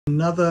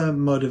Another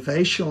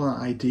motivational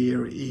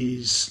idea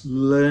is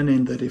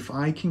learning that if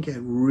I can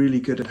get really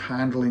good at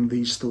handling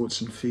these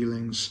thoughts and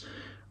feelings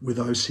with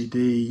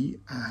OCD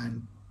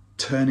and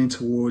turning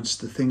towards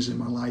the things in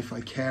my life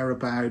I care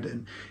about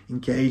and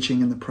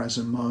engaging in the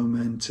present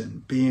moment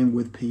and being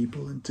with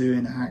people and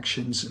doing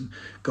actions and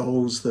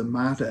goals that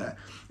matter,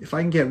 if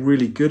I can get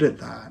really good at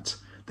that,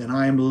 then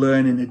I am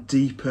learning a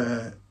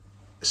deeper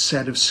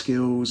set of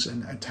skills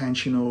and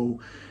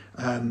attentional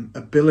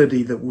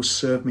ability that will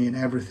serve me in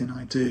everything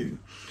I do.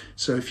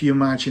 So if you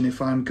imagine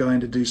if I'm going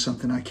to do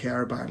something I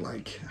care about,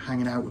 like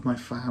hanging out with my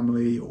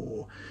family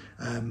or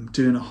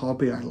doing a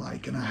hobby I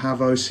like, and I have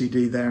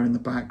OCD there in the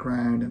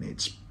background and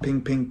it's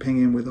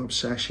pinging with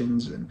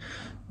obsessions and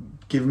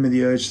giving me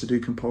the urge to do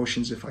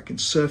compulsions, if I can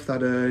surf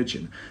that urge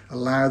and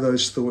allow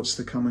those thoughts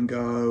to come and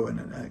go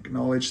and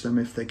acknowledge them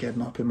if they're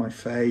getting up in my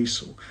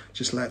face, or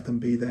just let them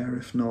be there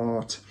if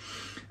not.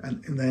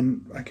 And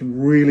then I can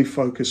really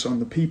focus on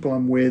the people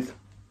I'm with,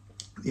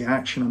 the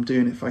action I'm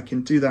doing. If I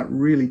can do that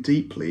really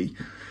deeply,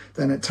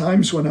 then at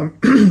times when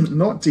I'm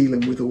not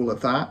dealing with all of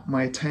that,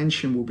 my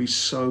attention will be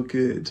so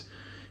good.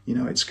 You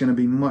know, it's going to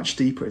be much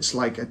deeper. It's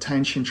like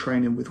attention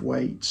training with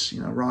weights,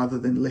 you know, rather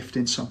than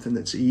lifting something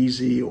that's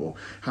easy or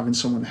having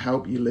someone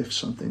help you lift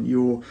something,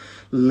 you're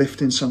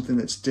lifting something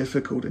that's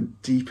difficult and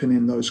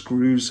deepening those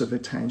grooves of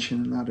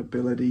attention and that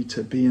ability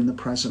to be in the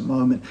present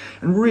moment.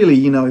 And really,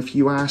 you know, if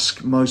you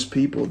ask most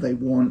people, they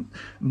want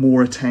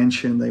more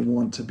attention. They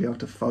want to be able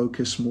to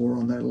focus more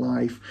on their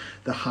life.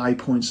 The high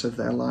points of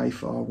their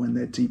life are when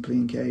they're deeply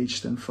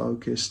engaged and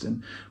focused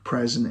and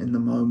present in the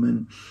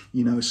moment,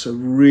 you know. So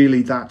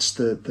really that's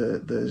the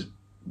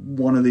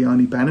one of the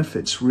only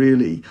benefits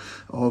really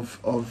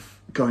of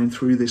going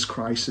through this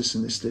crisis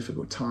and this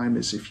difficult time,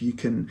 is if you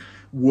can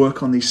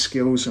work on these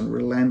skills and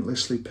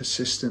relentlessly,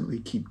 persistently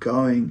keep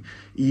going,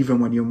 even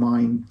when your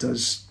mind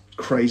does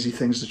crazy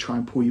things to try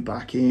and pull you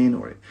back in,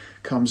 or it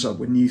comes up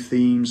with new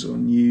themes or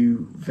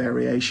new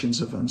variations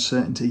of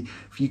uncertainty.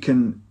 If you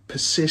can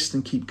persist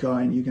and keep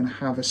going, you're going to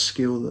have a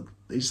skill that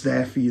is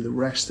there for you the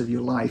rest of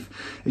your life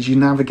as you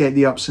navigate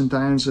the ups and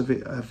downs of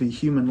a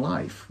human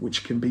life,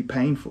 which can be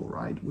painful,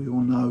 right? We all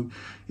know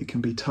it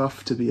can be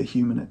tough to be a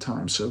human at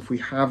times. So if we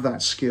have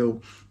that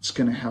skill, it's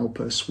going to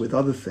help us with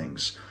other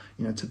things,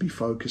 you know, to be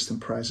focused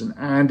and present,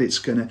 and it's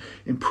going to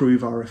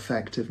improve our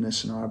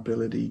effectiveness and our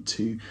ability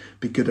to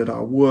be good at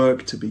our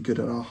work, to be good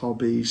at our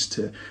hobbies,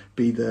 to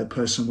be the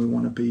person we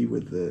want to be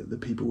with the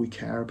people we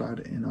care about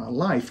in our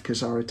life,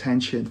 because our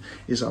attention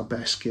is our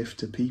best gift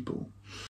to people.